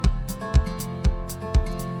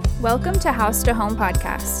Welcome to House to Home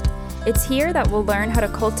podcast. It's here that we'll learn how to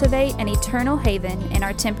cultivate an eternal haven in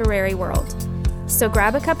our temporary world. So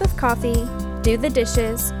grab a cup of coffee, do the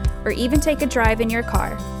dishes, or even take a drive in your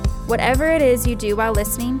car. Whatever it is you do while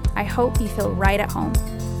listening, I hope you feel right at home.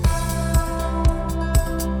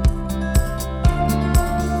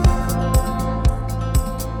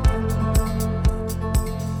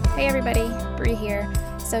 Hey everybody, Bree here.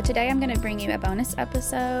 So today I'm going to bring you a bonus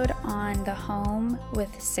episode on the home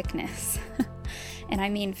with sickness. And I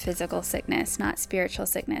mean physical sickness, not spiritual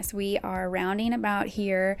sickness. We are rounding about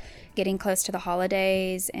here, getting close to the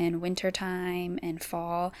holidays and winter time and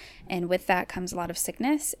fall. And with that comes a lot of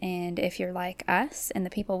sickness. And if you're like us and the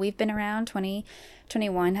people we've been around,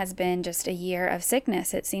 2021 has been just a year of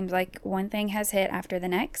sickness. It seems like one thing has hit after the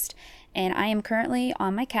next. And I am currently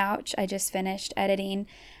on my couch. I just finished editing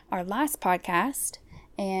our last podcast.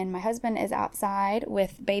 And my husband is outside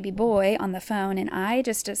with baby boy on the phone, and I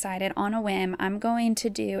just decided on a whim I'm going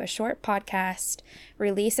to do a short podcast,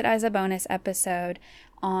 release it as a bonus episode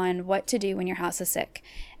on what to do when your house is sick,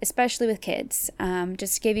 especially with kids.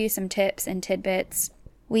 Just give you some tips and tidbits.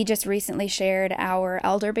 We just recently shared our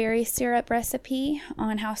elderberry syrup recipe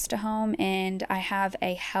on House to Home, and I have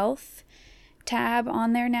a health tab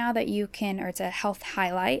on there now that you can, or it's a health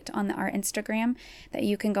highlight on our Instagram that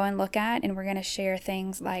you can go and look at, and we're going to share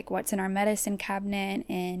things like what's in our medicine cabinet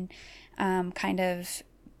and kind of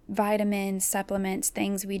vitamins, supplements,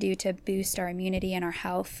 things we do to boost our immunity and our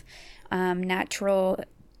health, natural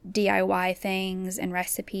DIY things and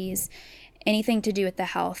recipes, anything to do with the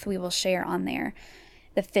health we will share on there.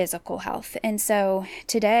 The physical health. And so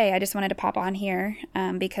today I just wanted to pop on here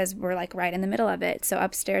because we're like right in the middle of it. So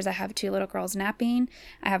upstairs I have two little girls napping.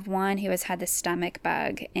 I have one who has had the stomach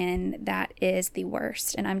bug, and that is the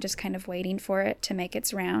worst. And I'm just kind of waiting for it to make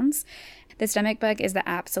its rounds. The stomach bug is the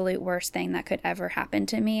absolute worst thing that could ever happen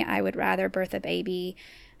to me. I would rather birth a baby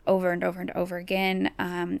over and over and over again.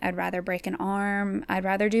 I'd rather break an arm. I'd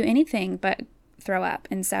rather do anything but throw up.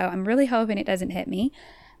 And so I'm really hoping it doesn't hit me.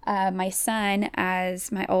 My son,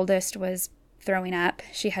 as my oldest was throwing up,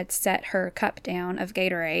 she had set her cup down of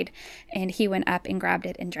Gatorade, and he went up and grabbed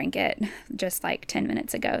it and drank it just like 10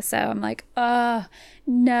 minutes ago. So I'm like, oh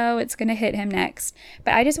no, it's going to hit him next.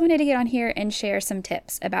 But I just wanted to get on here and share some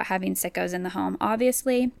tips about having sickos in the home.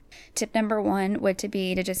 Obviously, tip number one would to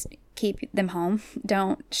be to just keep them home.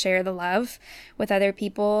 Don't share the love with other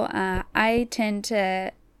people. I tend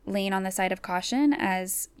to lean on the side of caution,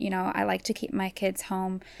 as you know, I like to keep my kids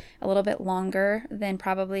home a little bit longer than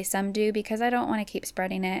probably some do, because I don't want to keep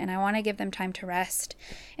spreading it, and I want to give them time to rest.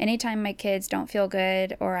 Anytime my kids don't feel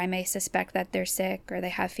good, or I may suspect that they're sick or they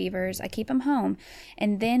have fevers, I keep them home,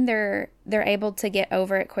 and then they're able to get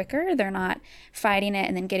over it quicker. They're not fighting it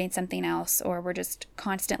and then getting something else, or we're just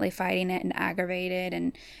constantly fighting it and aggravated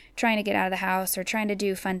and trying to get out of the house or trying to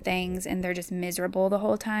do fun things, and they're just miserable the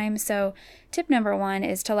whole time. So tip number one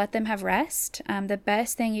is to let them have rest. The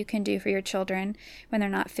best thing you can do for your children when they're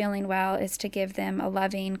not feeling well is to give them a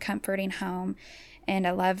loving, comforting home and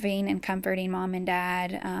a loving and comforting mom and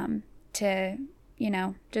dad to,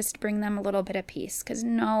 just bring them a little bit of peace, because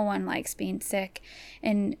no one likes being sick,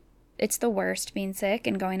 and it's the worst being sick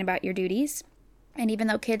and going about your duties. And even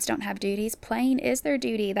though kids don't have duties, playing is their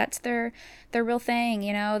duty. That's their real thing.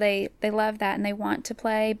 They love that and they want to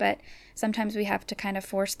play, but sometimes we have to kind of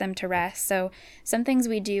force them to rest. So some things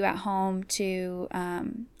we do at home to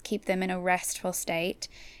keep them in a restful state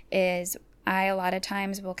is I a lot of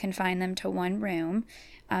times will confine them to one room,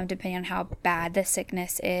 depending on how bad the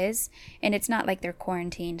sickness is. And it's not like they're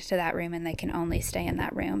quarantined to that room and they can only stay in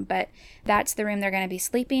that room, but that's the room they're going to be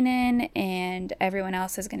sleeping in, and everyone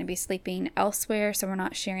else is going to be sleeping elsewhere, so we're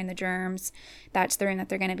not sharing the germs. That's the room that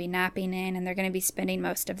they're going to be napping in, and they're going to be spending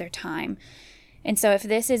most of their time. And so if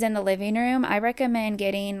this is in the living room, I recommend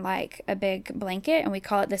getting like a big blanket, and we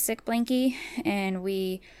call it the sick blankie, and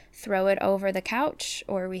we throw it over the couch,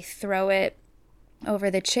 or we throw it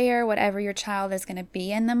over the chair, whatever your child is going to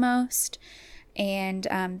be in the most. And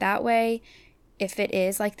that way, if it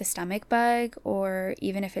is like the stomach bug, or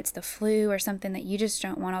even if it's the flu or something that you just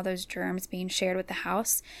don't want all those germs being shared with the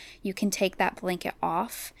house, you can take that blanket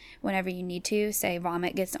off whenever you need to. Say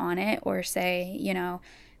vomit gets on it, or say,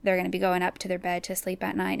 they're going to be going up to their bed to sleep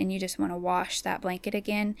at night and you just want to wash that blanket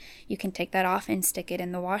again, you can take that off and stick it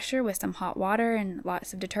in the washer with some hot water and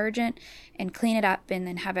lots of detergent and clean it up, and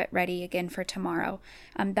then have it ready again for tomorrow.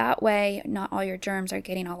 That way, not all your germs are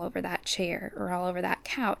getting all over that chair or all over that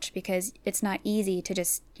couch, because it's not easy to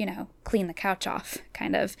just, clean the couch off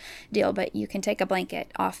kind of deal, but you can take a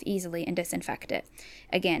blanket off easily and disinfect it.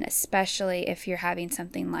 Again, especially if you're having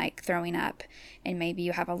something like throwing up, and maybe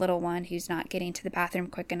you have a little one who's not getting to the bathroom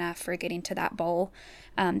quick quick enough for getting to that bowl.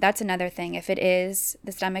 That's another thing. If it is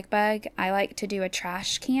the stomach bug, I like to do a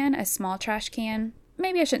trash can, a small trash can.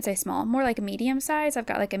 Maybe I shouldn't say small, more like a medium size. I've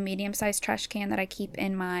got like a medium sized trash can that I keep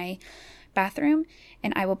in my bathroom,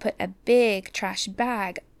 and I will put a big trash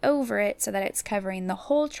bag over it so that it's covering the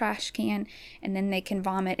whole trash can, and then they can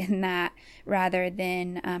vomit in that rather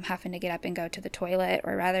than having to get up and go to the toilet,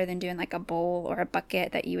 or rather than doing like a bowl or a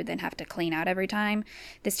bucket that you would then have to clean out every time.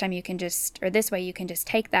 This way you can just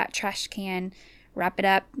take that trash can, wrap it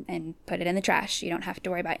up, and put it in the trash. You don't have to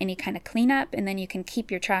worry about any kind of cleanup, and then you can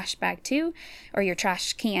keep your trash bag too, or your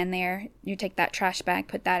trash can there. You take that trash bag,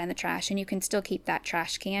 put that in the trash, and you can still keep that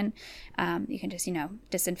trash can. You can just,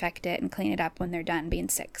 disinfect it and clean it up when they're done being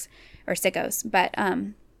sickos. But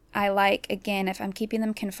I like, again, if I'm keeping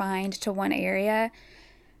them confined to one area,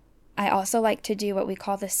 I also like to do what we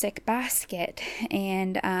call the sick basket.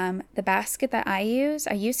 And the basket that I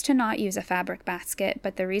used to not use a fabric basket,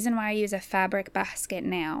 but the reason why I use a fabric basket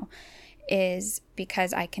now is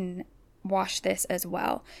because I can wash this as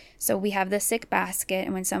well. So we have the sick basket,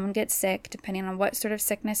 and when someone gets sick, depending on what sort of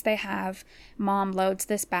sickness they have, mom loads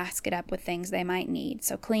this basket up with things they might need.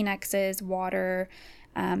 So Kleenexes, water,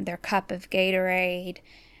 their cup of Gatorade,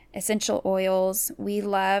 essential oils. We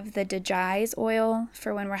love the DeJai's oil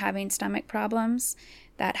for when we're having stomach problems.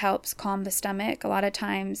 That helps calm the stomach. A lot of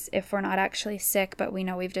times, if we're not actually sick, but we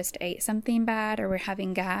know we've just ate something bad or we're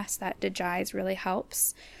having gas, that DeJai's really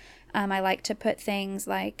helps. I like to put things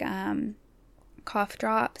like cough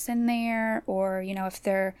drops in there, or, if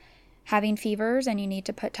they're having fevers and you need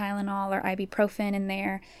to put Tylenol or ibuprofen in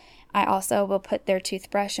there. I also will put their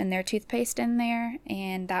toothbrush and their toothpaste in there,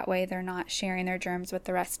 and that way they're not sharing their germs with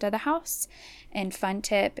the rest of the house. And fun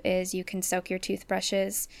tip is you can soak your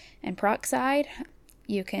toothbrushes in peroxide.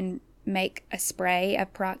 You can make a spray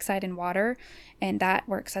of peroxide in water, and that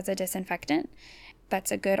works as a disinfectant.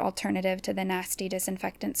 That's a good alternative to the nasty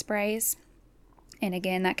disinfectant sprays. And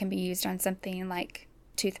again, that can be used on something like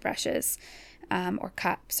toothbrushes or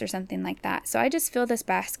cups or something like that. So I just fill this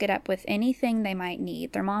basket up with anything they might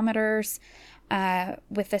need. Thermometers.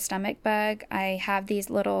 With the stomach bug, I have these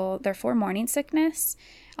they're for morning sickness.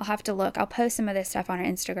 I'll have to look. I'll post some of this stuff on our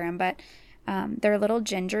Instagram, but they're little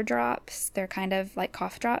ginger drops. They're kind of like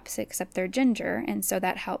cough drops, except they're ginger, and so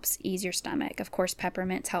that helps ease your stomach. Of course,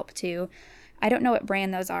 peppermints help too. I don't know what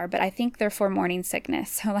brand those are, but I think they're for morning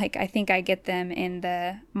sickness. So I think I get them in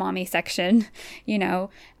the mommy section,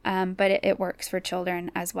 but it works for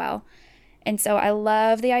children as well. And so I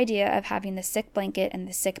love the idea of having the sick blanket and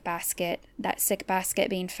the sick basket. That sick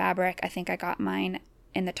basket being fabric. I think I got mine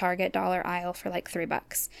in the Target dollar aisle for like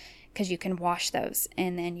 $3, because you can wash those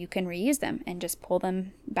and then you can reuse them and just pull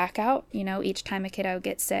them back out, each time a kiddo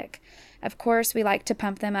gets sick. Of course, we like to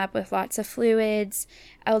pump them up with lots of fluids,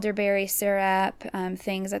 elderberry syrup,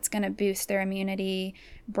 things that's going to boost their immunity,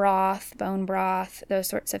 broth, bone broth, those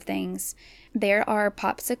sorts of things. There are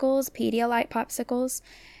popsicles, Pedialyte popsicles,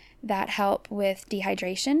 that help with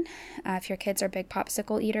dehydration. If your kids are big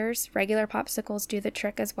popsicle eaters, regular popsicles do the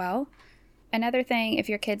trick as well. Another thing, if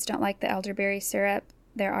your kids don't like the elderberry syrup,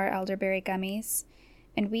 there are elderberry gummies.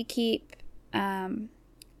 And we keep...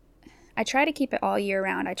 I try to keep it all year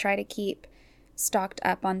round. I try to keep stocked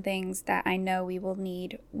up on things that I know we will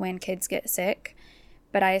need when kids get sick,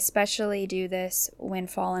 but I especially do this when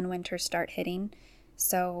fall and winter start hitting.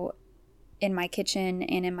 So in my kitchen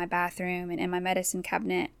and in my bathroom and in my medicine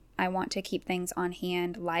cabinet, I want to keep things on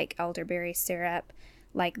hand like elderberry syrup,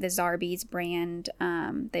 like the Zarbee's brand.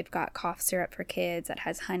 They've got cough syrup for kids that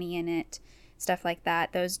has honey in it, stuff like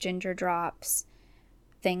that. Those ginger drops,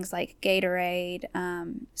 things like Gatorade,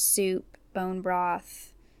 soup, bone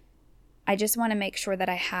broth. I just want to make sure that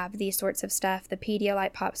I have these sorts of stuff. The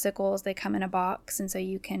Pedialyte popsicles, they come in a box, and so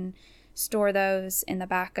you can store those in the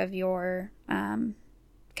back of your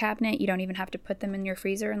cabinet. You don't even have to put them in your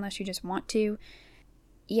freezer unless you just want to.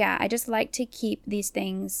 Yeah, I just like to keep these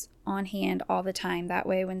things on hand all the time. That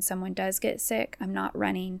way, when someone does get sick, I'm not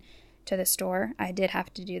running to the store. I did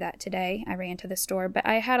have to do that today. I ran to the store, but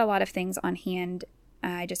I had a lot of things on hand.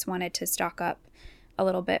 I just wanted to stock up a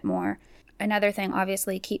little bit more. Another thing,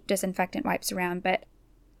 obviously, keep disinfectant wipes around, but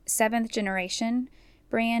 7th Generation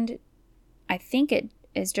brand, I think it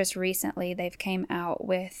is just recently they've came out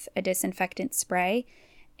with a disinfectant spray,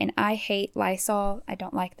 and I hate Lysol. I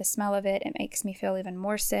don't like the smell of it. It makes me feel even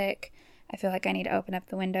more sick. I feel like I need to open up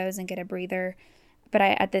the windows and get a breather. But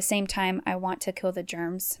at the same time, I want to kill the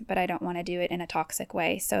germs, but I don't want to do it in a toxic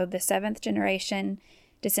way. So the 7th Generation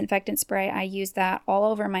disinfectant spray, I use that all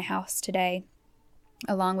over my house today,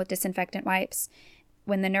 along with disinfectant wipes.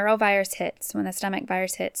 When the norovirus hits, when the stomach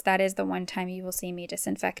virus hits, that is the one time you will see me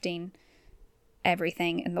disinfecting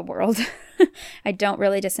everything in the world. I don't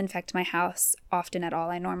really disinfect my house often at all.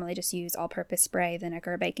 I normally just use all-purpose spray,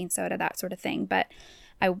 vinegar, baking soda, that sort of thing. But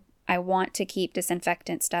I want to keep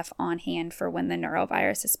disinfectant stuff on hand for when the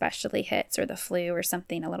norovirus especially hits, or the flu, or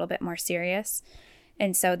something a little bit more serious.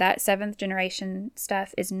 And so that 7th generation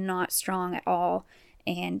stuff is not strong at all,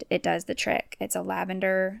 and it does the trick. It's a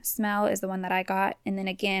lavender smell is the one that I got. And then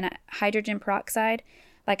again, hydrogen peroxide,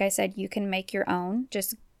 like I said, you can make your own.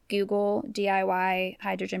 Just Google DIY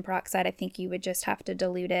hydrogen peroxide. I think you would just have to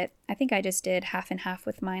dilute it. I think I just did half and half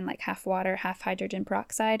with mine, like half water, half hydrogen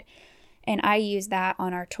peroxide. And I use that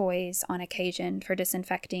on our toys on occasion for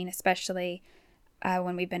disinfecting, especially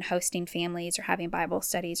when we've been hosting families or having Bible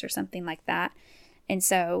studies or something like that. And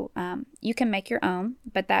so you can make your own,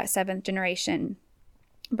 but that 7th generation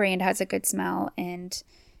brand has a good smell and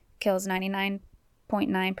kills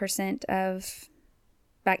 99.9% of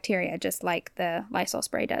bacteria, just like the Lysol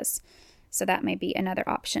spray does. So that may be another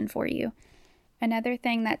option for you. Another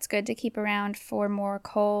thing that's good to keep around for more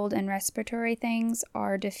cold and respiratory things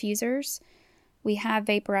are diffusers. We have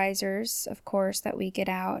vaporizers, of course, that we get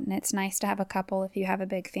out, and it's nice to have a couple if you have a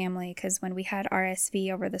big family, because when we had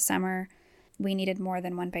RSV over the summer, we needed more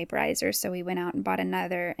than one vaporizer, so we went out and bought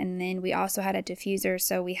another. And then we also had a diffuser,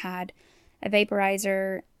 so we had a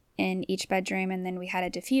vaporizer in each bedroom, and then we had a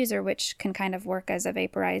diffuser, which can kind of work as a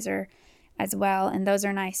vaporizer as well. And those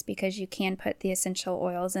are nice because you can put the essential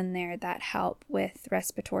oils in there that help with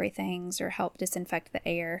respiratory things or help disinfect the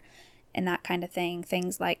air and that kind of thing.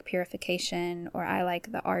 Things like purification, or I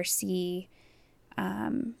like the RC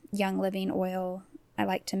Young Living oil. I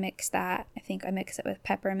like to mix that. I think I mix it with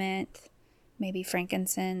peppermint, maybe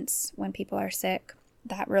frankincense when people are sick.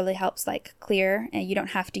 That really helps like clear, and you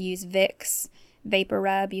don't have to use Vicks Vapor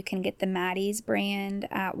Rub. You can get the Maddie's brand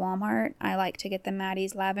at Walmart. I like to get the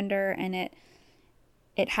Maddie's lavender, and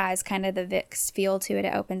it has kind of the Vicks feel to it.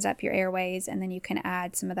 It opens up your airways, and then you can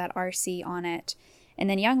add some of that RC on it. And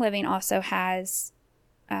then Young Living also has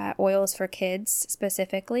oils for kids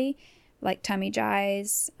specifically, like tummy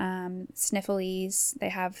jies, sniffles. They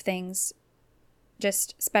have things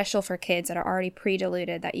just special for kids that are already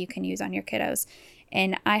pre-diluted that you can use on your kiddos.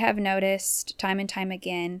 And I have noticed time and time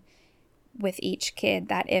again with each kid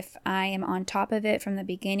that if I am on top of it from the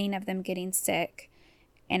beginning of them getting sick,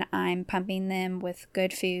 and I'm pumping them with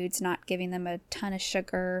good foods, not giving them a ton of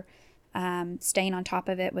sugar, staying on top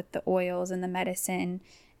of it with the oils and the medicine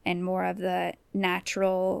and more of the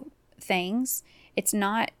natural things, it's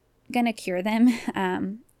not going to cure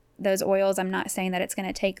them. Those oils, I'm not saying that it's going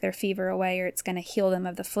to take their fever away or it's going to heal them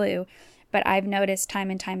of the flu, but I've noticed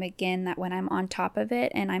time and time again that when I'm on top of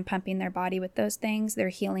it and I'm pumping their body with those things, their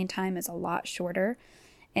healing time is a lot shorter,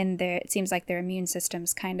 and it seems like their immune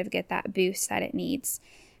systems kind of get that boost that it needs.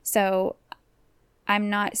 So I'm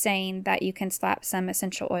not saying that you can slap some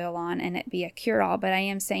essential oil on and it be a cure-all, but I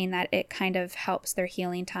am saying that it kind of helps their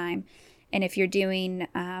healing time. And if you're doing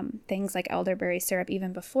things like elderberry syrup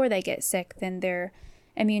even before they get sick, then their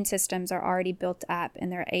immune systems are already built up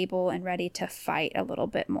and they're able and ready to fight a little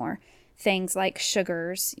bit more. Things like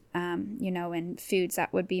sugars, and foods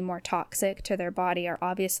that would be more toxic to their body are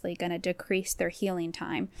obviously going to decrease their healing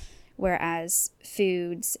time, whereas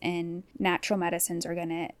foods and natural medicines are going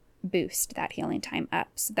to boost that healing time up.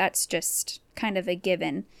 So that's just kind of a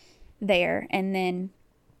given there. And then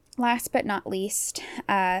last but not least,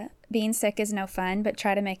 being sick is no fun, but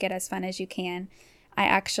try to make it as fun as you can. I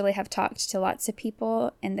actually have talked to lots of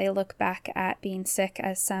people, and they look back at being sick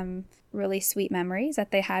as some really sweet memories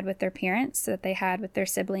that they had with their parents, that they had with their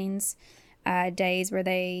siblings, days where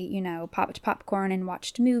they, popped popcorn and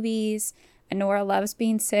watched movies. Nora loves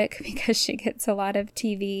being sick because she gets a lot of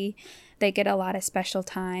TV. They get a lot of special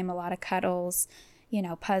time, a lot of cuddles,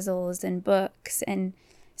 puzzles and books. And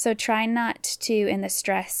so try not to, in the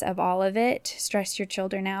stress of all of it, stress your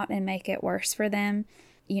children out and make it worse for them.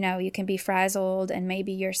 You can be frazzled and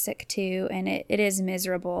maybe you're sick too, and it is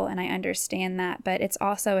miserable, and I understand that, but it's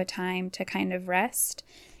also a time to kind of rest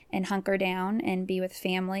and hunker down and be with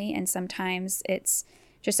family, and sometimes it's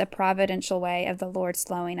just a providential way of the Lord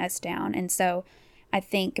slowing us down. And so I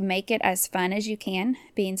think make it as fun as you can.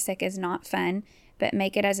 Being sick is not fun, but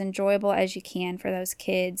make it as enjoyable as you can for those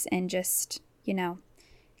kids, and just,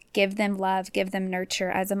 give them love, give them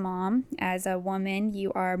nurture. As a mom, as a woman,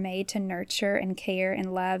 you are made to nurture and care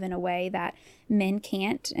and love in a way that men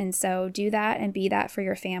can't. And so do that and be that for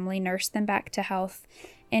your family. Nurse them back to health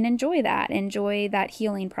and enjoy that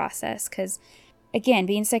healing process. Because again,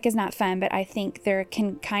 being sick is not fun, but I think there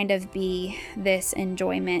can kind of be this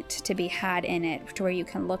enjoyment to be had in it, to where you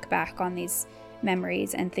can look back on these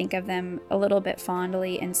memories and think of them a little bit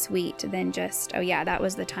fondly and sweet than just, oh yeah, that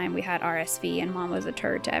was the time we had RSV and mom was a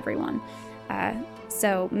turd to everyone.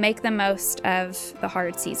 So make the most of the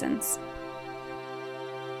hard seasons.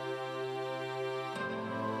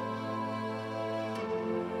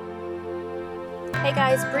 Hey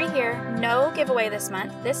guys, Bree here. No giveaway this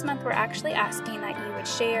month. This month we're actually asking that you would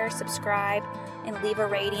share, subscribe, and leave a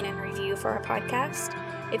rating and review for our podcast.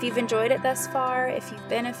 If you've enjoyed it thus far, if you've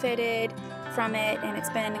benefited from it and it's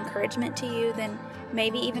been an encouragement to you, then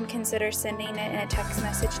maybe even consider sending it in a text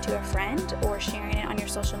message to a friend or sharing it on your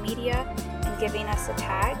social media and giving us a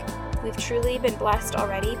tag. We've truly been blessed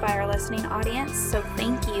already by our listening audience, so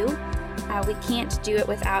thank you. We can't do it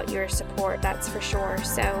without your support, that's for sure.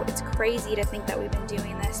 So it's crazy to think that we've been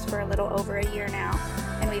doing this for a little over a year now,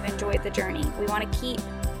 and we've enjoyed the journey. We want to keep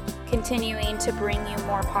continuing to bring you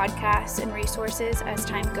more podcasts and resources as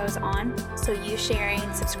time goes on. So you sharing,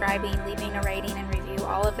 subscribing, leaving a rating and review,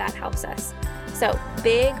 all of that helps us. So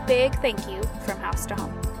big thank you from House to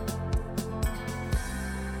Home.